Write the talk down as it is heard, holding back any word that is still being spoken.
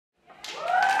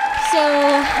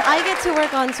I get to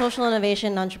work on social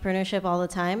innovation and entrepreneurship all the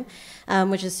time,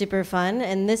 which is super fun.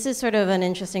 And this is sort of an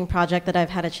interesting project that I've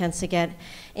had a chance to get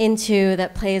into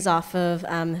that plays off of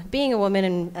being a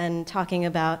woman and talking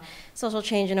about social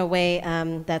change in a way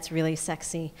that's really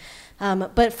sexy.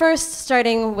 But first,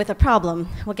 starting with a problem.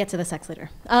 We'll get to the sex later.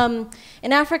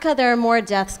 In Africa, there are more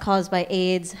deaths caused by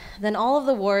AIDS than all of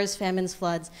the wars, famines,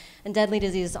 floods, and deadly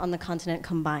diseases on the continent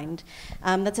combined.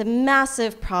 That's a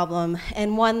massive problem,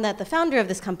 and one that the founder of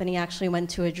this company actually went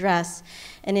to address.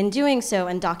 And in doing so,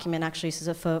 and document actually, this is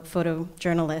a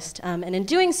photojournalist, and in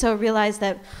doing so realized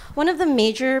that one of the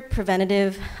major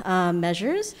preventative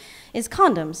measures is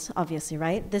condoms, obviously,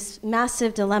 right? This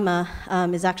massive dilemma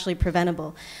is actually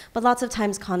preventable, but lots of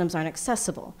times condoms aren't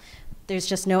accessible. There's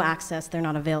just no access, they're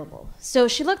not available. So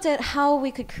she looked at how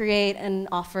we could create and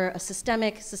offer a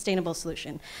systemic, sustainable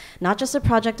solution. Not just a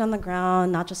project on the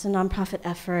ground, not just a nonprofit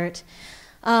effort.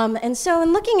 And so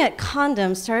in looking at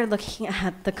condoms, started looking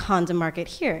at the condom market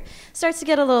here. Starts to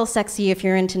get a little sexy if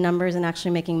you're into numbers and actually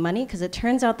making money, because it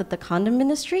turns out that the condom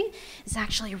industry is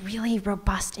actually a really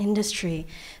robust industry.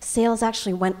 Sales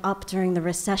actually went up during the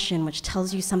recession, which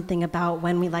tells you something about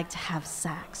when we like to have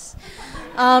sex.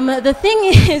 The thing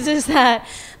is that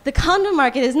the condom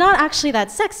market is not actually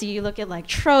that sexy. You look at like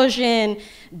Trojan,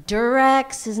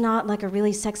 Durex is not like a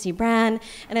really sexy brand,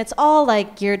 and it's all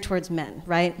like geared towards men,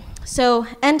 right? So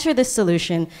enter this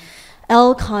solution,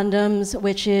 L Condoms,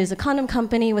 which is a condom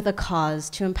company with a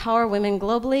cause to empower women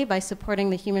globally by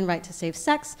supporting the human right to safe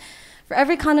sex. For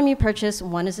every condom you purchase,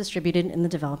 one is distributed in the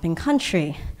developing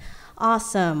country.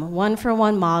 Awesome,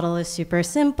 one-for-one model is super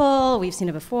simple. We've seen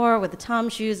it before with the Tom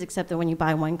shoes, except that when you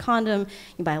buy one condom,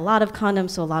 you buy a lot of condoms,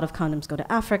 so a lot of condoms go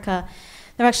to Africa.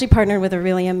 They're actually partnered with a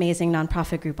really amazing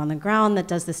nonprofit group on the ground that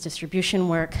does this distribution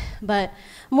work. But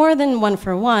more than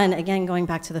one-for-one, again, going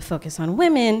back to the focus on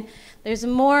women, there's a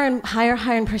more and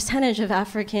higher percentage of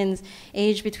Africans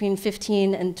aged between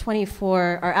 15 and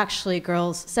 24 are actually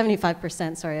girls.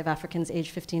 75%, sorry, of Africans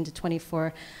aged 15 to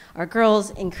 24 are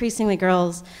girls, increasingly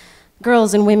girls.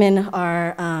 Girls and women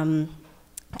are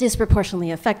disproportionately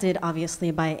affected,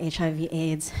 obviously, by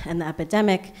HIV/AIDS and the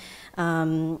epidemic,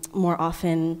 more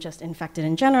often just infected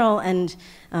in general. And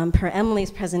per Emily's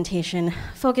presentation,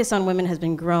 focus on women has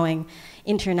been growing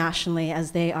internationally,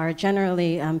 as they are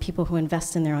generally people who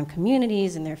invest in their own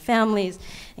communities and their families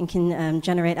and can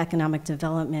generate economic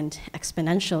development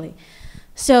exponentially.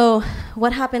 So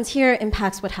what happens here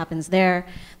impacts what happens there.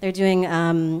 They're doing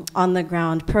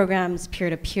on-the-ground programs,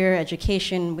 peer-to-peer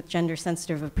education with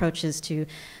gender-sensitive approaches to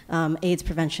AIDS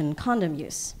prevention and condom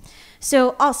use.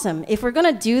 So awesome. If we're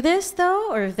going to do this,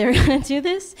 though, or if they're going to do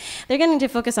this, they're going to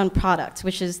focus on product,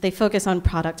 which is they focus on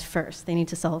product first. They need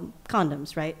to sell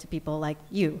condoms, right, to people like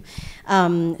you.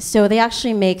 So they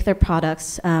actually make their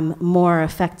products more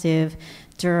effective,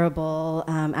 durable,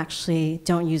 actually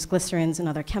don't use glycerins and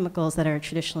other chemicals that are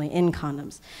traditionally in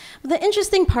condoms. But the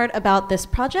interesting part about this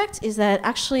project is that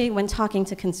actually when talking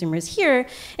to consumers here,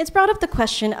 it's brought up the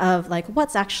question of like,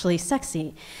 what's actually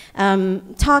sexy?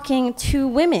 Talking to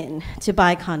women to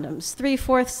buy condoms.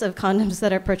 3/4 of condoms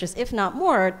that are purchased, if not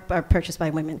more, are purchased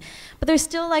by women. But there's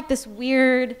still like this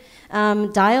weird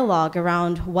dialogue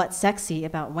around what's sexy,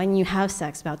 about when you have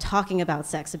sex, about talking about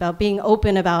sex, about being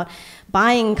open about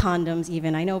buying condoms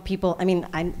even. I know people, I mean,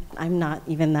 I'm not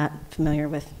even that familiar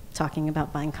with talking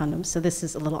about buying condoms, so this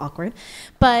is a little awkward.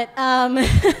 But,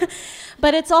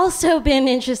 but it's also been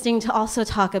interesting to also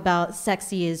talk about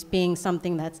sexy as being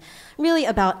something that's really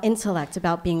about intellect,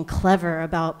 about being clever,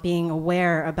 about being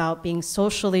aware, about being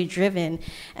socially driven,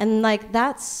 and like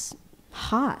that's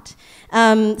hot.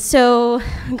 So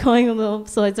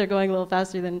slides are going a little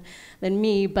faster than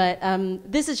me, but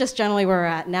this is just generally where we're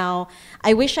at now.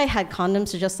 I wish I had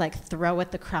condoms to just like throw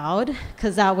at the crowd,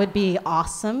 because that would be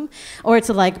awesome, or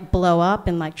to like blow up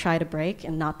and like try to break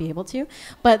and not be able to.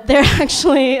 But they're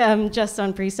actually just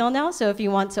on pre-sale now, so if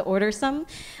you want to order some,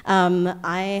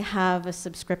 I have a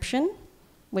subscription,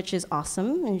 which is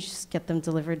awesome, and you just get them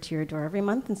delivered to your door every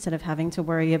month instead of having to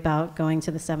worry about going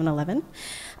to the 7-Eleven.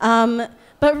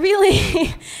 But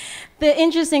really, the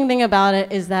interesting thing about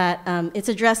it is that it's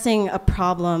addressing a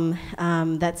problem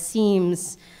that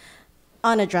seems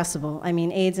unaddressable. I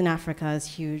mean, AIDS in Africa is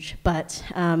huge, but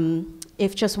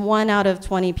if just 1 out of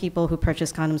 20 people who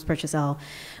purchase condoms purchase L,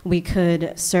 we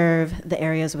could serve the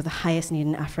areas with the highest need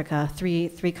in Africa, three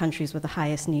countries with the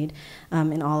highest need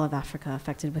in all of Africa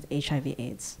affected with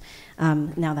HIV/AIDS.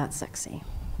 Now that's sexy.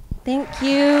 Thank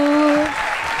you.